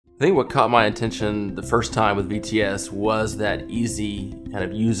I think what caught my attention the first time with VTS was that easy kind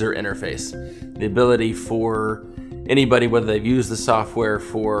of user interface. The ability for anybody, whether they've used the software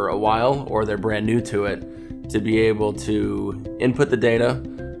for a while or they're brand new to it, to be able to input the data,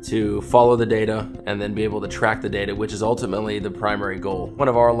 to follow the data, and then be able to track the data, which is ultimately the primary goal. One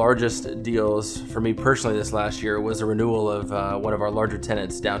of our largest deals for me personally this last year was a renewal of one of our larger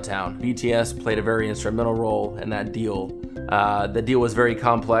tenants downtown. VTS played a very instrumental role in that deal. The deal was very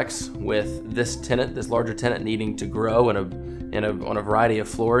complex with this tenant, this larger tenant, needing to grow on a variety of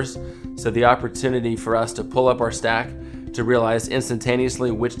floors. So the opportunity for us to pull up our stack, to realize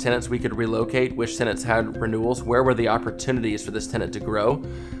instantaneously which tenants we could relocate, which tenants had renewals, where were the opportunities for this tenant to grow,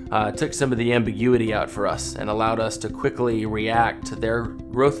 took some of the ambiguity out for us and allowed us to quickly react to their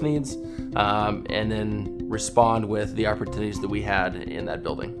growth needs and then respond with the opportunities that we had in that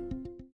building.